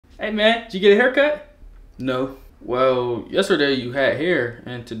Hey man, did you get a haircut? No. Well, yesterday you had hair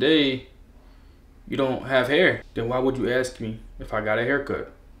and today you don't have hair. Then why would you ask me if I got a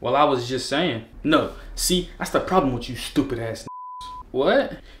haircut? Well, I was just saying. No, see, that's the problem with you stupid ass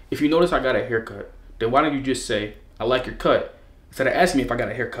What? If you notice I got a haircut, then why don't you just say, I like your cut, instead of asking me if I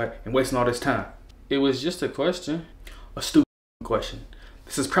got a haircut and wasting all this time? It was just a question. A stupid question.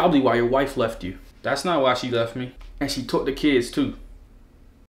 This is probably why your wife left you. That's not why she left me. And she took the kids too.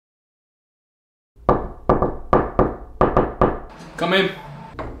 Come in.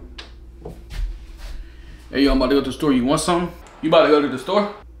 Hey, yo, I'm about to go to the store. You want something? You about to go to the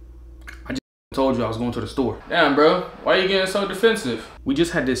store? I just told you I was going to the store. Damn, bro. Why are you getting so defensive? We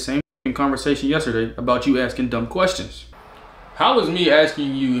just had this same conversation yesterday about you asking dumb questions. How is me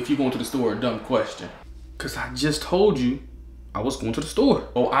asking you if you're going to the store a dumb question? Because I just told you I was going to the store.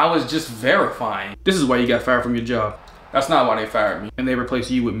 Oh, I was just verifying. This is why you got fired from your job. That's not why they fired me. And they replaced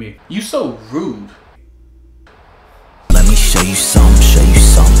you with me. You so rude. Let me show you some,